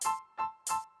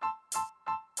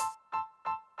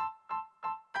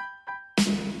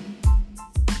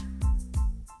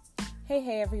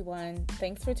Hey everyone.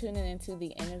 Thanks for tuning into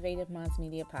the Innovative Moms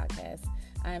Media Podcast.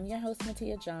 I am your host,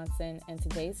 Matia Johnson, and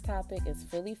today's topic is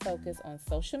fully focused on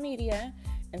social media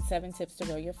and 7 tips to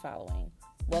grow your following.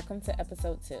 Welcome to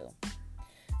episode 2.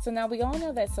 So now we all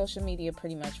know that social media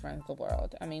pretty much runs the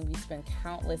world. I mean, we spend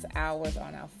countless hours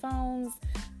on our phones,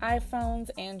 iPhones,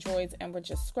 Androids, and we're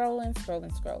just scrolling.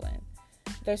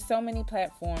 There's so many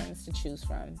platforms to choose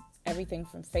from. Everything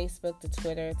from Facebook to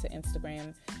Twitter to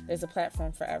Instagram, there's a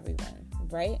platform for everyone,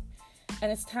 right?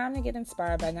 And it's time to get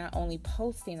inspired by not only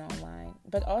posting online,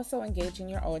 but also engaging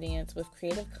your audience with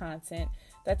creative content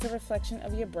that's a reflection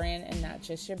of your brand and not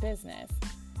just your business.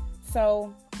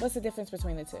 So, what's the difference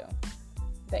between the two?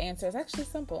 The answer is actually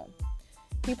simple.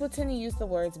 People tend to use the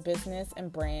words business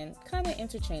and brand kind of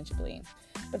interchangeably,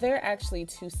 but they're actually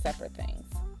two separate things.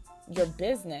 Your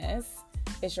business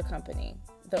is your company,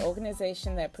 the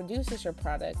organization that produces your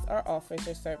products or offers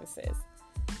your services.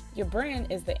 Your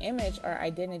brand is the image or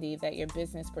identity that your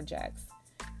business projects,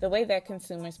 the way that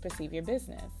consumers perceive your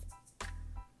business.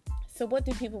 So what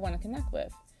do people want to connect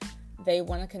with? They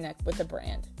want to connect with a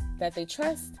brand that they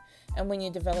trust, and when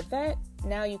you develop that,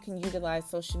 now you can utilize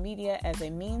social media as a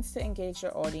means to engage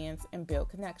your audience and build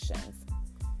connections.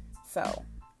 So,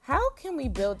 how can we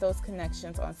build those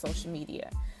connections on social media?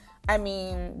 I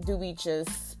mean, do we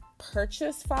just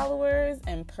purchase followers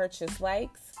and purchase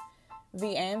likes?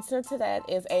 The answer to that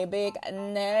is a big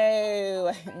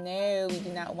no. No, we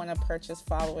do not want to purchase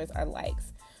followers or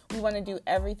likes. We want to do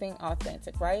everything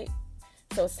authentic, right?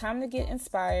 So it's time to get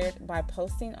inspired by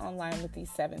posting online with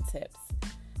these 7 tips.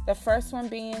 The first one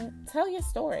being, tell your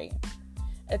story.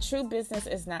 A true business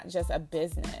is not just a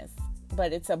business,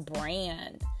 but it's a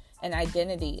brand, an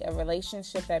identity, a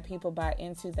relationship that people buy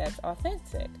into that's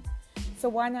authentic. So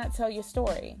why not tell your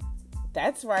story?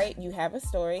 That's right, you have a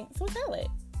story, so tell it.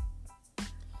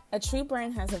 A true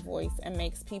brand has a voice and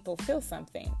makes people feel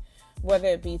something, whether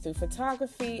it be through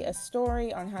photography, a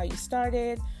story on how you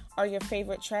started, or your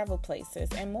favorite travel places,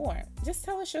 and more. Just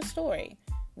tell us your story.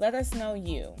 Let us know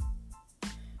you.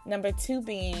 Number 2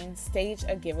 being, stage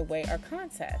a giveaway or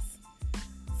contest.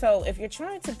 So if you're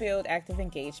trying to build active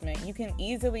engagement, you can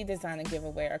easily design a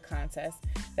giveaway or contest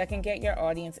that can get your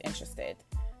audience interested.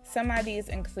 Some ideas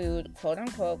include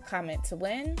quote-unquote comment to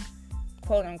win,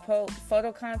 quote-unquote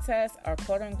photo contest, or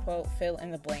quote-unquote fill in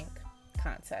the blank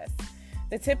contest.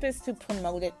 The tip is to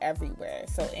promote it everywhere.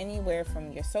 So anywhere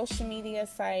from your social media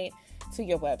site to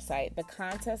your website, the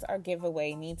contest or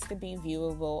giveaway needs to be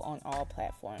viewable on all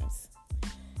platforms.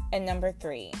 And number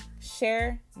 3,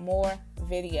 share more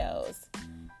videos.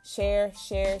 Share.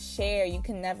 You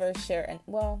can never share,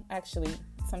 actually,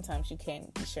 sometimes you can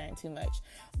be sharing too much,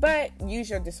 but use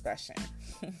your discretion.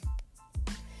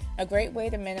 A great way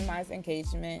to minimize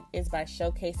engagement is by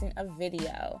showcasing a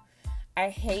video. I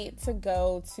hate to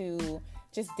go to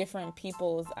just different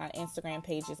people's Instagram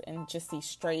pages and just see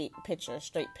straight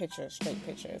pictures.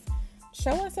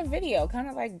 Show us a video, kind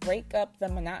of like break up the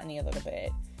monotony a little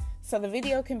bit. So the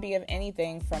video can be of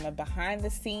anything from a behind the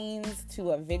scenes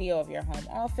to a video of your home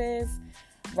office,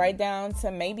 right down to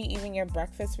maybe even your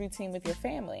breakfast routine with your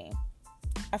family.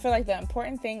 I feel like the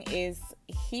important thing is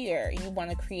here, you want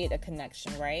to create a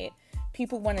connection, right?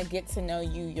 People want to get to know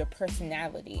you, your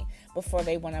personality, before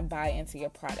they want to buy into your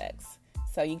products.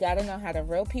 So you got to know how to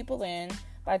reel people in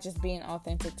by just being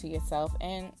authentic to yourself.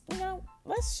 And,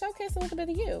 let's showcase a little bit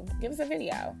of you. Give us a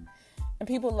video. And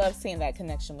people love seeing that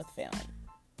connection with film.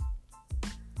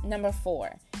 Number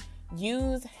 4,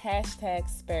 use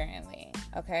hashtags sparingly,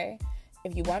 okay?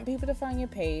 If you want people to find your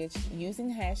page,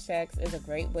 using hashtags is a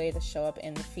great way to show up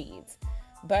in the feeds.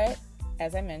 But,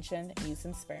 as I mentioned, use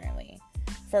them sparingly.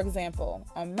 For example,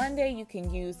 on Monday, you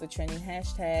can use the trending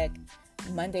hashtag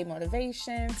Monday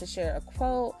Motivation to share a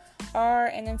quote or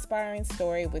an inspiring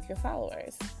story with your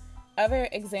followers. Other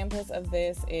examples of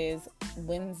this is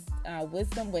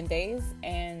Wisdom Wednesdays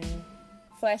and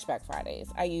Flashback Fridays.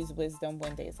 I use Wisdom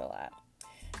Wednesdays a lot.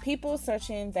 People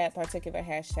searching that particular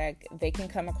hashtag, they can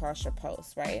come across your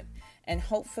post, right? And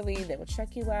hopefully they will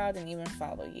check you out and even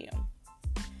follow you.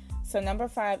 So number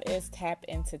 5 is tap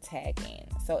into tagging.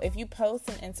 So if you post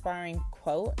an inspiring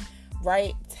quote,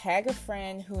 tag a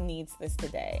friend who needs this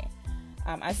today.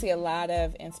 I see a lot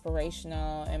of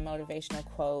inspirational and motivational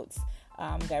quotes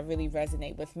that really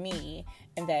resonate with me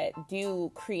and that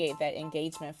do create that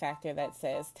engagement factor that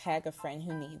says tag a friend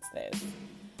who needs this,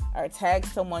 or tag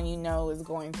someone you know is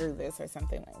going through this, or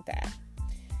something like that.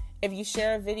 If you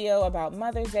share a video about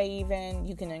Mother's Day even,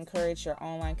 you can encourage your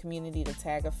online community to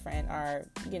tag a friend or,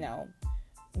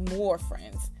 more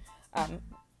friends,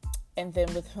 and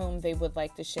then with whom they would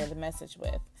like to share the message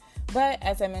with. But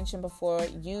as I mentioned before,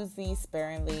 use these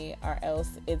sparingly or else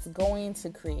it's going to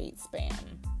create spam.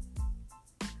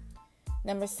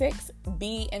 Number 6,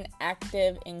 be an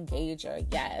active engager.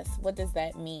 Yes, what does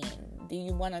that mean? Do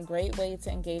you want a great way to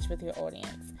engage with your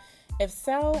audience? If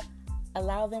so,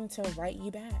 allow them to write you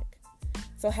back.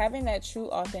 So having that true,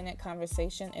 authentic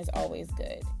conversation is always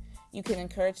good. You can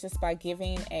encourage this by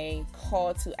giving a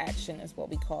call to action, is what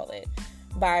we call it,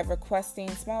 by requesting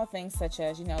small things such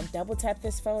as, double tap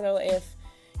this photo if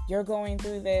you're going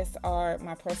through this, or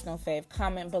my personal fave,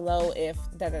 comment below if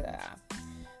da-da-da.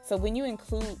 So when you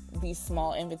include these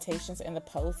small invitations in the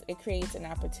post, it creates an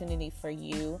opportunity for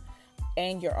you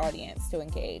and your audience to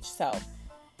engage. So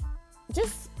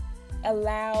just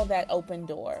allow that open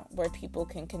door where people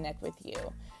can connect with you.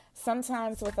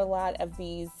 Sometimes with a lot of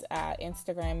these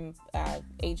Instagram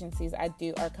agencies,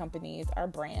 our companies, our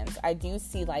brands, I do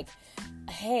see like,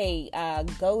 hey,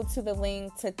 go to the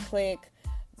link to click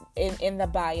in the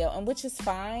bio, and which is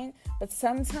fine. But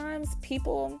sometimes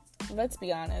people, let's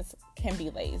be honest, can be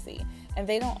lazy, and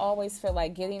they don't always feel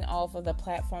like getting off of the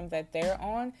platform that they're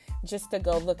on just to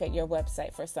go look at your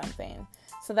website for something.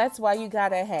 So that's why you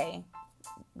gotta,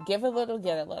 give a little,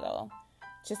 get a little.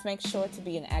 Just make sure to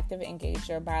be an active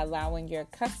engager by allowing your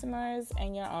customers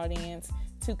and your audience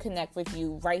to connect with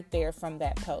you right there from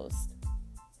that post.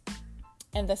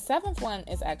 And the 7th one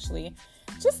is actually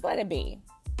just let it be.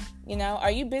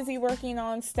 Are you busy working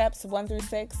on steps 1 through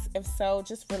 6? If so,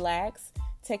 just relax,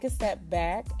 take a step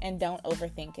back, and don't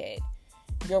overthink it.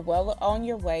 You're well on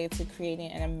your way to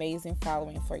creating an amazing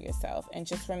following for yourself. And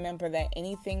just remember that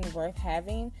anything worth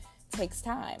having takes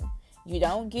time. You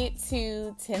don't get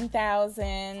to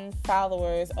 10,000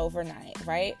 followers overnight,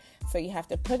 right? So you have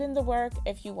to put in the work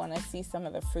if you want to see some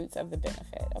of the fruits of the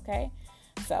benefit, okay?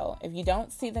 So if you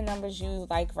don't see the numbers you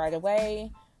like right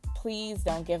away, please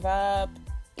don't give up.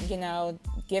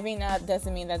 Giving up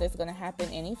doesn't mean that it's going to happen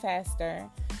any faster,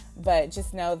 but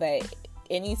just know that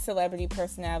any celebrity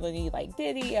personality like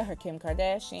Diddy or Kim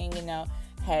Kardashian,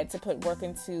 had to put work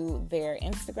into their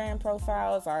Instagram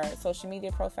profiles or social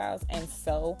media profiles, and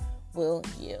so will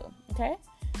you, okay?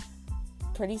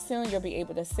 Pretty soon you'll be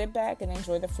able to sit back and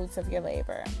enjoy the fruits of your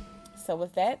labor. So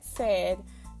with that said,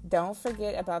 don't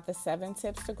forget about the 7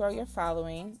 tips to grow your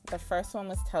following. The first one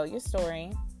was tell your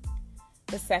story.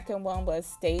 The second one was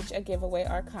stage a giveaway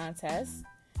or contest.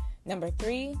 Number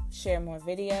 3, share more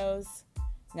videos.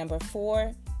 Number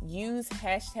 4, use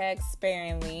hashtags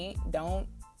sparingly. Don't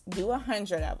do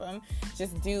 100 of them.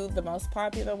 Just do the most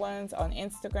popular ones on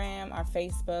Instagram or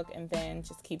Facebook, and then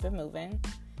just keep it moving.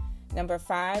 Number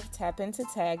 5, tap into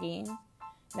tagging.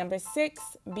 Number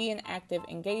 6, be an active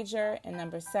engager. And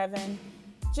number 7,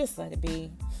 just let it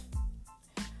be.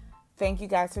 Thank you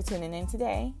guys for tuning in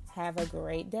today. Have a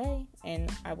great day,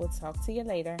 and I will talk to you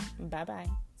later. Bye-bye.